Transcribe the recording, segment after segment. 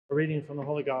A reading from the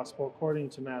Holy Gospel according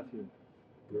to Matthew.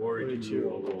 Glory to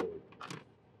you, O Lord.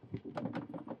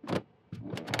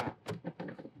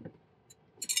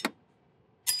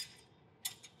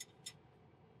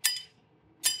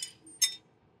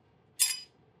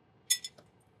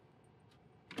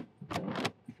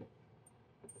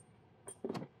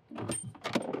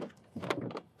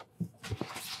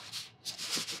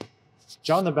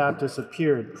 John the Baptist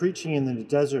appeared, preaching in the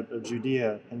desert of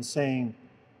Judea and saying,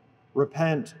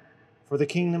 "Repent, for the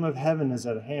kingdom of heaven is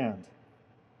at hand."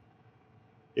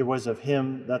 It was of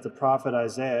him that the prophet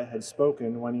Isaiah had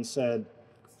spoken when he said,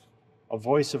 "A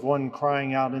voice of one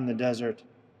crying out in the desert,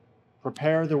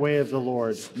 prepare the way of the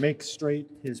Lord, make straight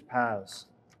his paths."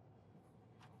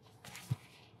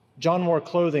 John wore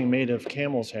clothing made of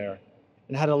camel's hair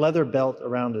and had a leather belt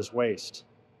around his waist.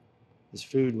 His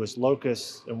food was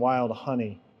locusts and wild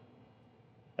honey.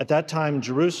 At that time,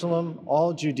 Jerusalem,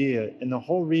 all Judea, and the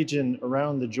whole region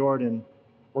around the Jordan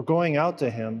were going out to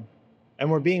him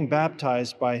and were being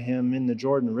baptized by him in the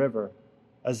Jordan River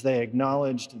as they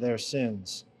acknowledged their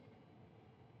sins.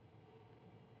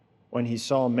 When he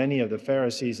saw many of the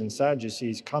Pharisees and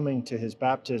Sadducees coming to his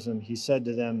baptism, he said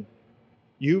to them,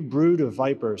 "You brood of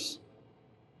vipers,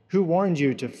 who warned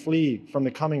you to flee from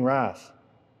the coming wrath?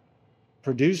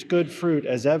 Produce good fruit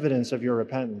as evidence of your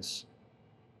repentance.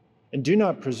 And do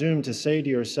not presume to say to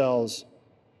yourselves,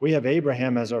 'We have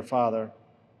Abraham as our father.'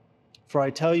 For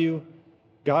I tell you,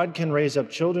 God can raise up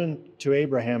children to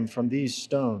Abraham from these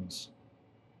stones.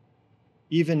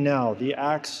 Even now, the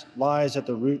axe lies at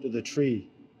the root of the tree.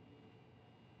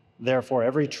 Therefore,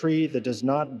 every tree that does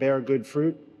not bear good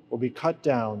fruit will be cut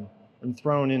down and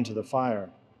thrown into the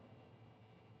fire.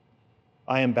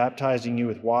 I am baptizing you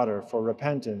with water for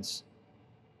repentance,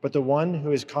 but the one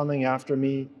who is coming after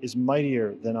me is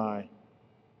mightier than I.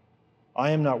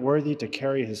 I am not worthy to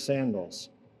carry his sandals.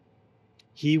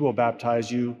 He will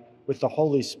baptize you with the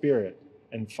Holy Spirit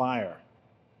and fire.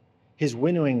 His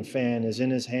winnowing fan is in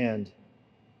his hand.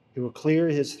 He will clear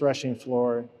his threshing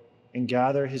floor and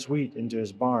gather his wheat into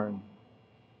his barn,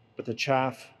 but the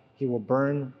chaff he will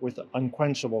burn with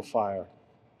unquenchable fire."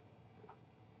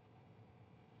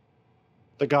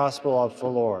 The Gospel of the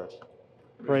Lord.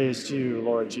 Praise to you,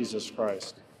 Lord Jesus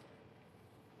Christ.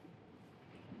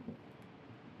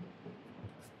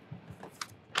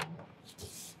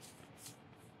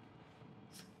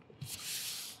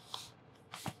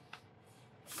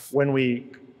 When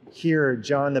we hear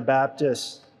John the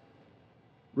Baptist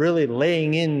really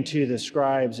laying into the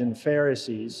scribes and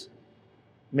Pharisees,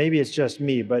 maybe it's just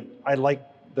me, but I like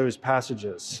those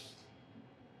passages.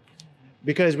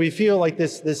 Because we feel like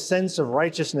this sense of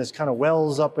righteousness kind of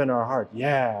wells up in our heart.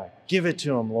 Yeah, give it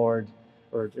to him, Lord.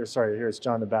 Or sorry, here's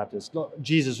John the Baptist.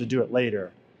 Jesus would do it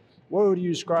later. Woe to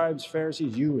you, scribes,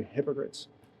 Pharisees, you hypocrites.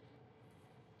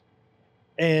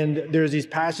 And there's these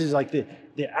passages like the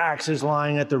axe is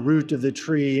lying at the root of the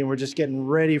tree, and we're just getting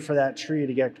ready for that tree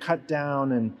to get cut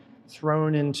down and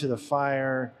thrown into the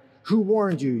fire. Who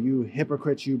warned you, you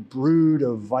hypocrites, you brood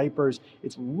of vipers?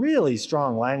 It's really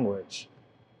strong language.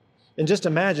 And just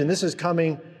imagine, this is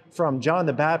coming from John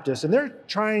the Baptist, and they're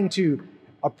trying to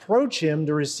approach him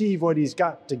to receive what he's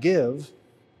got to give,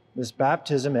 this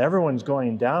baptism. Everyone's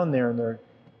going down there, and they're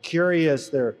curious,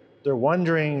 they're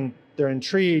wondering, they're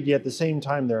intrigued, yet at the same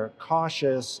time they're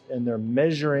cautious, and they're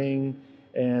measuring,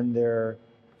 and they're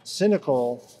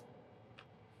cynical.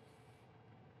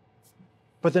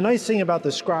 But the nice thing about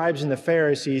the scribes and the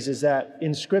Pharisees is that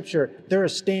in Scripture, they're a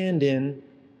stand-in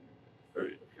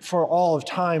for all of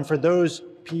time for those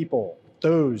people.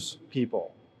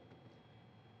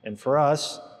 And for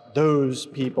us, those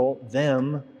people,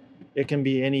 them, it can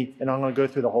be any, and I'm going to go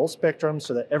through the whole spectrum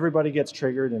so that everybody gets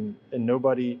triggered and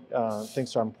nobody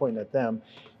thinks I'm pointing at them.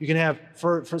 You can have,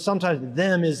 for sometimes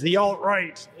them is the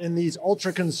alt-right and these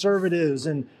ultra-conservatives,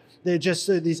 and they're just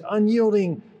these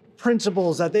unyielding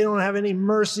principles that they don't have any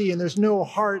mercy, and there's no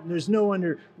heart, and there's no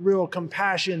real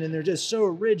compassion, and they're just so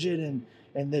rigid, and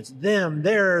it's them,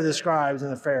 they're the scribes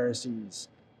and the Pharisees.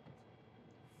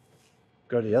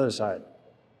 Go to the other side.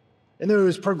 And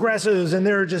those progressives, and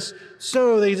they just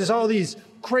all these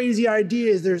crazy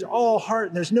ideas. There's all heart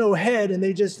and there's no head, and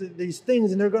they just, these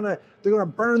things, and they're gonna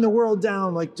burn the world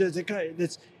down. Like, they're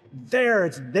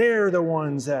the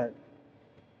ones that,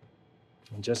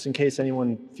 and just in case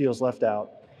anyone feels left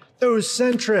out, those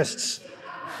centrists.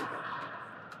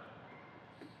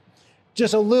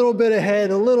 Just a little bit of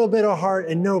head, a little bit of heart,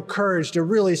 and no courage to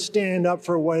really stand up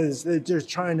for what is they're just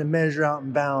trying to measure out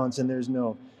and balance, and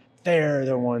they're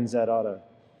the ones that ought to,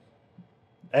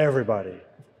 everybody.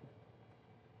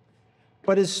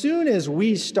 But as soon as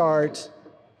we start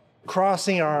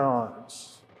crossing our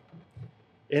arms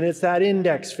And it's that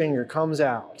index finger comes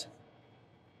out.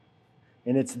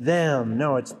 And it's them.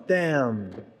 No, it's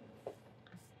them.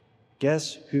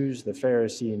 Guess who's the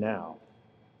Pharisee now?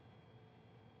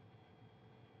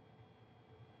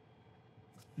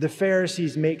 The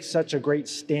Pharisees make such a great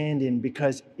stand-in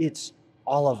because it's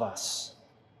all of us.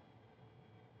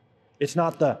 It's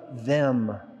not the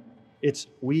them. It's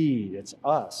we. It's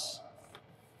us.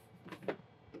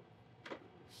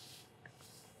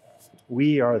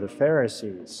 We are the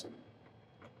Pharisees.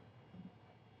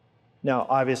 Now,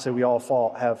 obviously, we all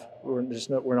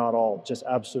we're not all just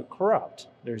absolute corrupt.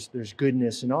 There's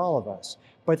goodness in all of us.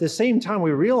 But at the same time,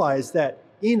 we realize that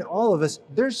in all of us,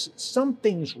 there's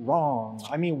something's wrong.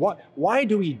 I mean, why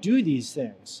do we do these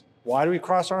things? Why do we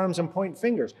cross our arms and point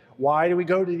fingers? Why do we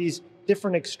go to these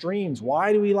different extremes?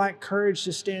 Why do we lack courage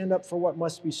to stand up for what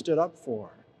must be stood up for?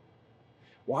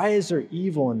 Why is there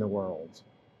evil in the world?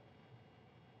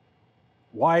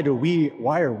 Why are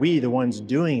we the ones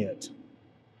doing it?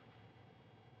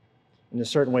 In a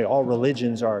certain way, all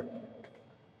religions are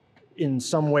in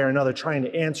some way or another trying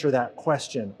to answer that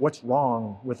question. What's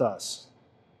wrong with us?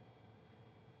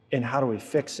 And how do we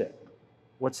fix it?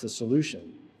 What's the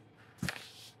solution?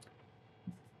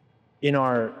 In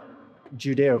our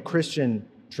Judeo-Christian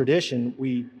tradition,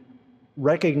 we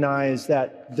recognize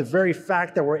that the very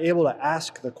fact that we're able to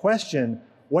ask the question,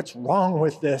 what's wrong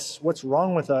with this? What's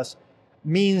wrong with us?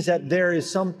 Means that there is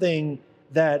something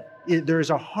there's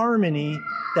a harmony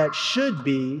that should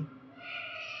be,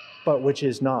 but which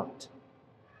is not.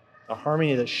 A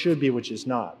harmony that should be, which is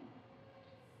not.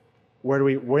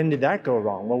 When did that go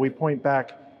wrong? Well, we point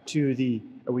back to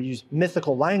we use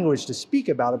mythical language to speak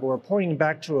about it, but we're pointing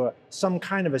back to some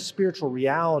kind of a spiritual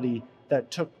reality that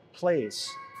took place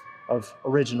of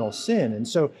original sin. And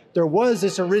so there was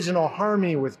this original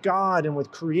harmony with God and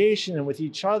with creation and with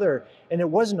each other, and it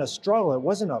wasn't a struggle.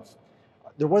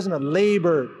 There wasn't a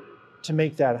labor to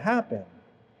make that happen.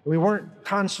 We weren't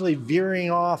constantly veering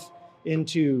off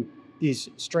into these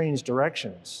strange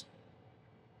directions.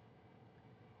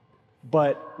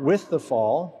 But with the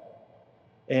fall,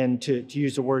 and to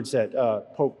use the words that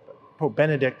Pope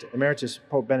Benedict, Emeritus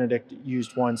Pope Benedict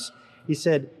used once, he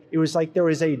said it was like there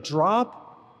was a drop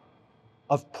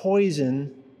of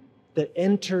poison that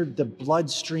entered the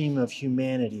bloodstream of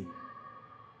humanity.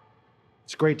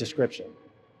 It's a great description.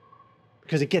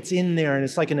 Because it gets in there and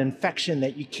it's like an infection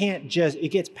that it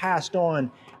gets passed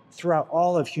on throughout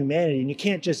all of humanity, and you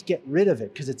can't just get rid of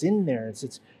it because it's in there,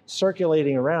 it's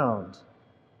circulating around.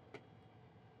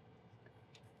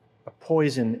 A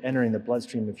poison entering the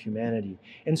bloodstream of humanity.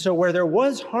 And so where there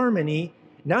was harmony,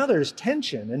 now there's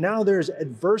tension, and now there's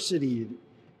adversity.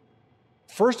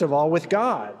 First of all, with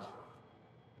God.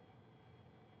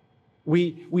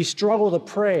 We struggle to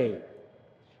pray.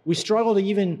 We struggle to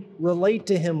even relate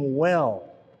to him well.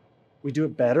 We do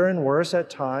it better and worse at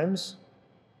times,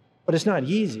 but it's not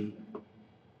easy.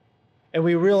 And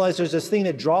we realize there's this thing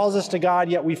that draws us to God,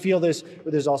 yet we feel but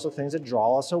there's also things that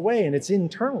draw us away, and it's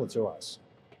internal to us.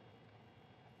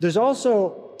 There's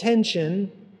also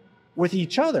tension with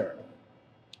each other.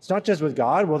 It's not just with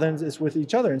God, well then it's with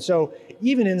each other. And so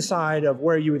even inside of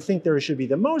where you would think there should be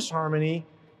the most harmony,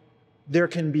 there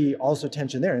can be also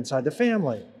tension there inside the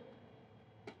family.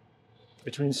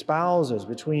 Between spouses,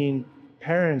 between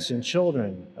parents and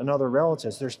children and other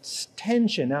relatives. There's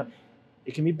tension. Now,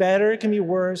 it can be better, it can be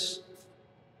worse,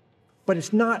 but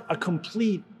it's not a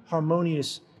complete,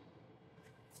 harmonious,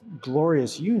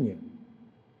 glorious union.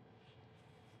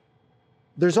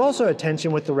 There's also a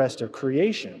tension with the rest of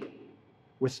creation,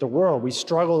 with the world. We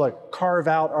struggle to carve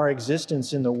out our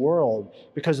existence in the world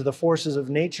because of the forces of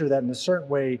nature that in a certain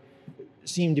way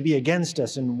seem to be against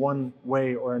us in one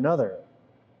way or another.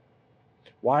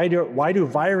 Why do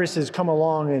viruses come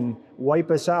along and wipe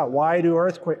us out? Why do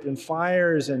earthquakes and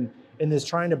fires and this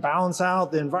trying to balance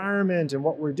out the environment and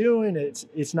what we're doing?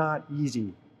 It's not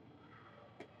easy.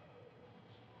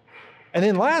 And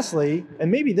then lastly,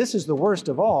 and maybe this is the worst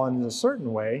of all in a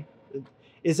certain way,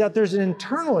 is that there's an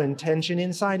internal intention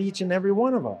inside each and every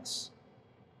one of us.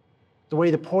 The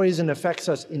way the poison affects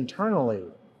us internally.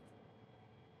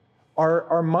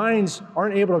 Our minds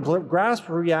aren't able to grasp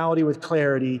reality with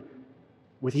clarity,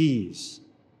 with ease.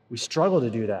 We struggle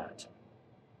to do that.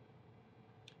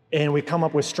 And we come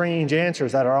up with strange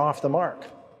answers that are off the mark.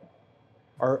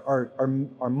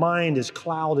 Our mind is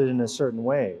clouded in a certain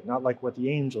way, not like what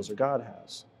the angels or God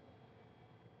has.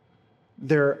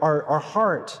 Our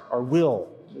heart, our will,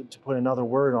 to put another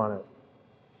word on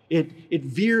it, it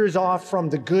veers off from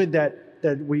the good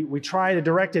that we try to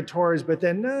direct it towards, but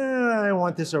then, no, I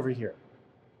want this over here.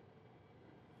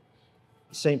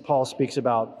 St. Paul speaks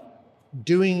about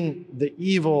doing the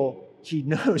evil he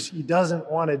knows he doesn't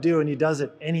want to do, and he does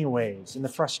it anyways. And the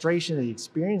frustration that he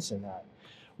experiences in that,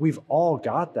 we've all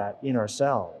got that in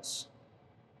ourselves.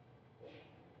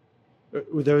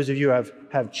 Those of you who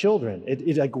have children,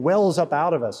 it like wells up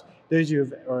out of us. Those of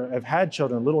you who have had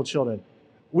children, little children,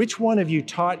 which one of you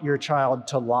taught your child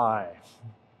to lie?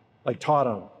 Like taught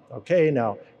them, okay,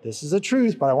 now this is the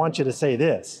truth, but I want you to say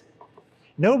this.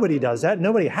 Nobody does that.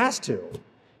 Nobody has to,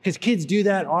 because kids do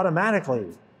that automatically.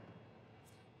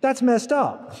 That's messed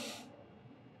up.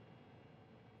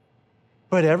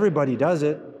 But everybody does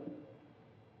it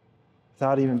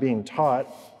without even being taught.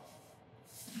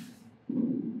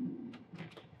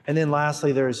 And then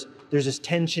lastly, there's this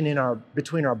tension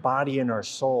between our body and our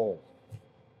soul.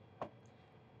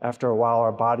 After a while,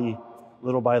 our body,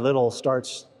 little by little,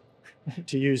 starts,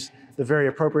 to use the very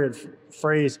appropriate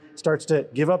phrase, starts to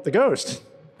give up the ghost.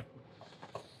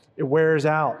 It wears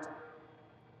out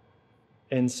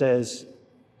and says,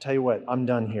 tell you what, I'm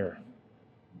done here.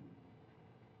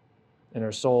 And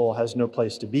our soul has no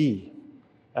place to be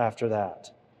after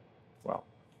that. Well,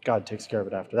 God takes care of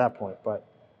it after that point, but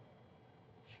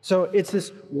so it's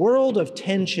this world of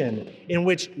tension in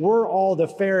which we're all the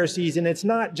Pharisees, and it's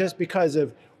not just because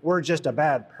of we're just a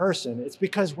bad person. It's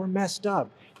because we're messed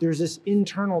up. There's this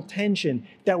internal tension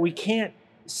that we can't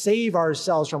save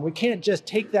ourselves from. We can't just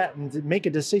take that and make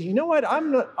a decision. You know what?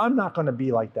 I'm not going to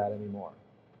be like that anymore.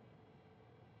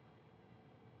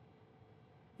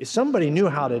 If somebody knew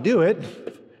how to do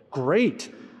it,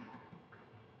 great.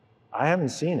 I haven't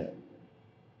seen it.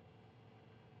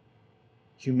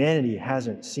 Humanity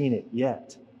hasn't seen it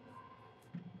yet.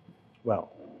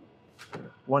 Well,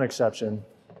 one exception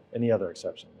and the other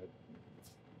exception.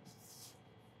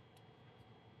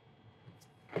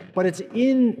 But it's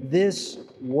in this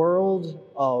world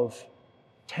of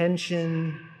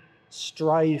tension,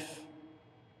 strife,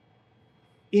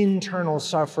 internal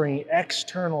suffering,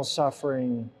 external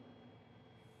suffering,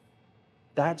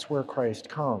 that's where Christ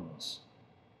comes.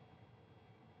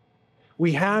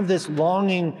 We have this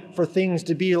longing for things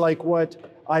to be like what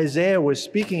Isaiah was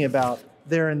speaking about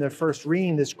there in the first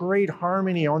reading, this great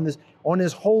harmony on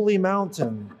his holy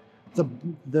mountain.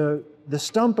 The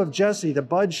stump of Jesse, the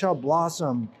bud shall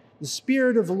blossom. The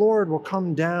Spirit of the Lord will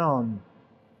come down.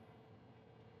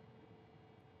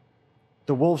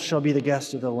 The wolf shall be the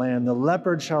guest of the lamb. The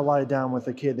leopard shall lie down with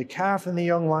the kid. The calf and the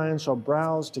young lion shall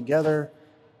browse together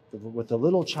with the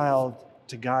little child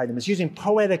to guide him. It's using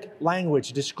poetic language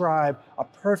to describe a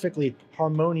perfectly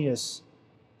harmonious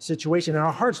situation. And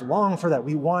our hearts long for that.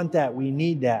 We want that. We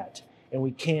need that. And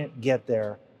we can't get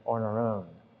there on our own.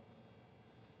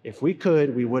 If we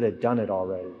could, we would have done it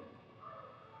already.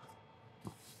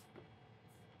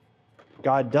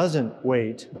 God doesn't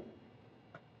wait.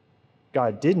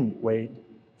 God didn't wait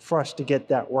for us to get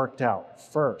that worked out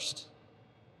first.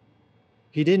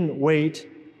 He didn't wait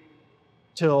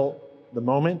till the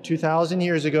moment 2,000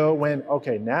 years ago when,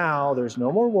 okay, now there's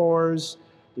no more wars,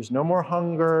 there's no more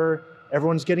hunger,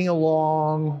 everyone's getting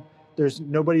along,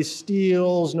 nobody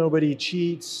steals, nobody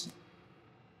cheats,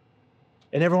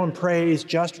 and everyone prays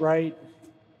just right.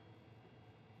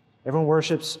 Everyone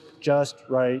worships just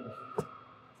right.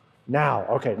 Now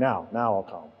I'll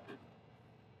come.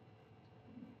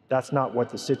 That's not what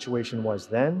the situation was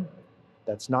then.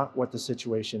 That's not what the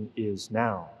situation is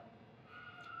now.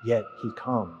 Yet he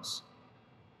comes.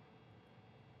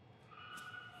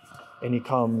 And he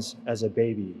comes as a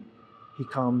baby. He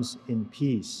comes in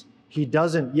peace. He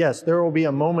doesn't, yes, there will be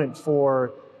a moment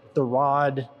for the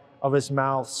rod of his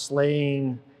mouth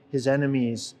slaying his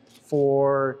enemies,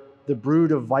 for the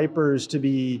brood of vipers to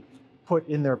be put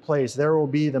in their place. There will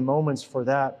be the moments for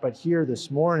that. But here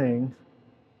this morning,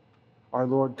 our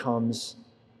Lord comes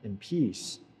in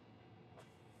peace.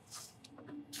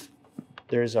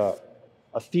 There's a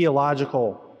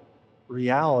theological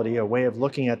reality, a way of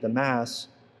looking at the Mass,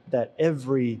 that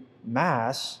every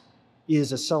Mass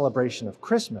is a celebration of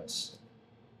Christmas.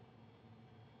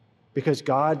 Because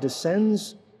God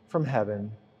descends from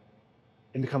heaven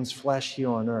and becomes flesh here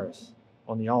on earth,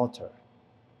 on the altar.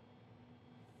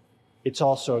 It's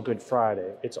also a Good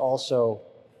Friday. It's also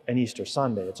an Easter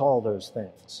Sunday. It's all those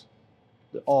things.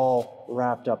 They're all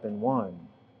wrapped up in one.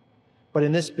 But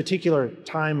in this particular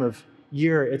time of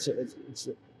year, it's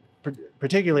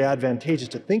particularly advantageous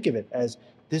to think of it as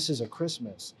this is a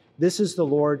Christmas. This is the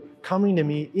Lord coming to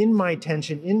me in my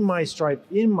tension, in my strife,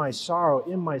 in my sorrow,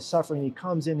 in my suffering. He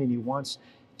comes in and he wants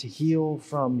to heal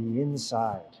from the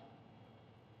inside.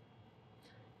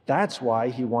 That's why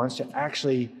he wants to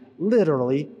actually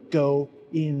literally go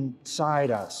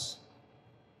inside us.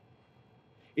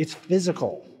 It's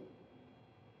physical.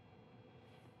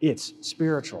 It's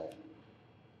spiritual.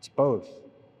 It's both.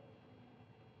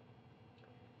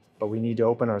 But we need to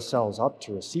open ourselves up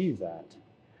to receive that.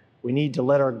 We need to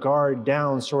let our guard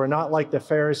down so we're not like the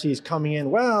Pharisees coming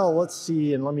in, well, let's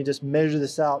see, and let me just measure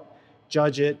this out,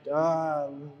 judge it.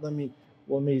 Let me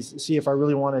see if I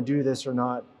really want to do this or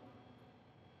not.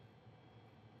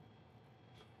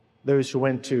 Those who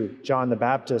went to John the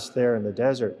Baptist there in the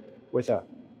desert with a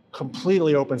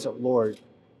completely open, Lord,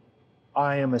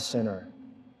 I am a sinner.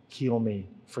 Heal me,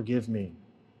 forgive me.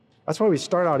 That's why we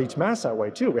start out each Mass that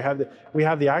way too. We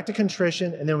have the act of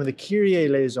contrition, and then with the Kyrie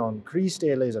eleison, Christe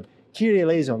eleison, Kyrie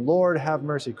eleison, Lord have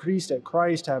mercy,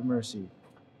 Christ have mercy.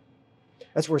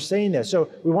 That's what we're saying there. So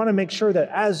we want to make sure that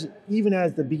even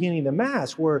as the beginning of the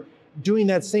Mass, we're doing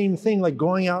that same thing, like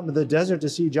going out into the desert to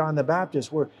see John the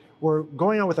Baptist. We're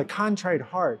going out with a contrite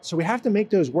heart. So we have to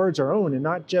make those words our own and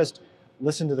not just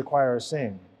listen to the choir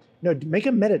sing. No, make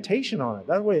a meditation on it.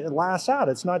 That way it lasts out.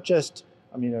 It's not just,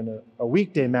 in a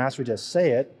weekday Mass, we just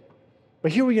say it.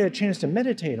 But here we get a chance to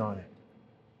meditate on it.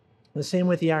 The same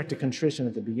with the act of contrition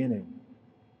at the beginning.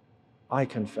 I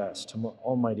confess to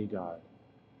Almighty God.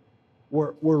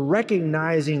 We're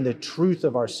recognizing the truth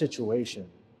of our situation.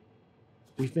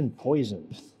 We've been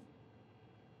poisoned.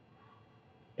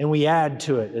 And we add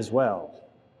to it as well.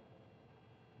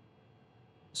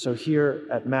 So here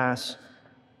at Mass,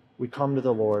 we come to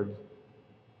the Lord,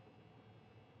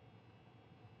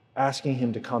 asking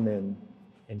Him to come in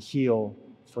and heal,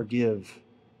 forgive,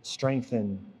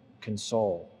 strengthen,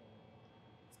 console.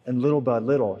 And little by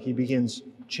little, He begins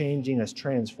changing us,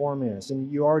 transforming us.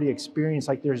 And you already experience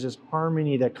there's this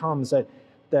harmony that comes that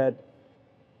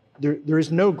there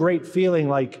is no great feeling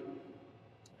like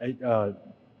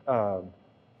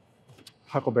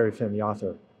Huckleberry Finn, the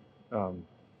author.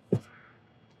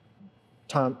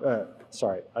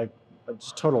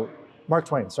 Mark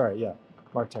Twain,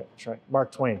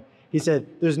 Mark Twain. He said,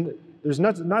 there's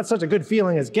not such a good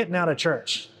feeling as getting out of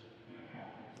church.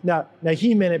 Now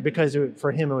he meant it because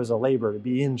for him it was a labor to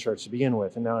be in church to begin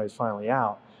with, and now he's finally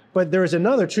out. But there's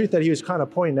another truth that he was kind of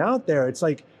pointing out there. It's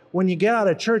like when you get out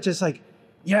of church, it's like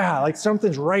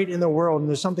something's right in the world, and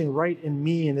there's something right in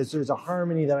me, and there's a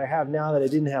harmony that I have now that I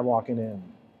didn't have walking in.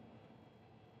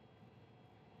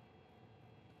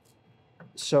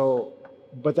 So,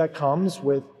 but that comes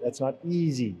with, that's not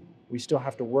easy. We still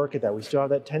have to work at that. We still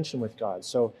have that tension with God.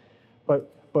 So,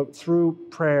 but through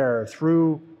prayer,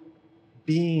 through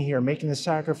being here, making the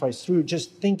sacrifice, through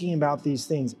just thinking about these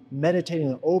things, meditating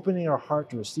and opening our heart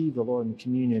to receive the Lord in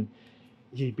communion,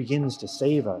 He begins to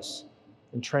save us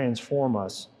and transform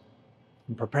us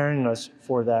and preparing us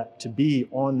for that, to be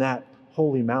on that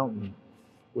holy mountain,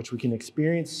 which we can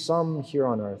experience some here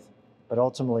on earth, but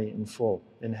ultimately in full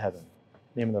in heaven. In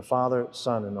the name of the Father,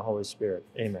 Son, and the Holy Spirit.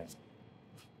 Amen.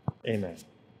 Amen.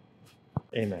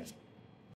 Amen.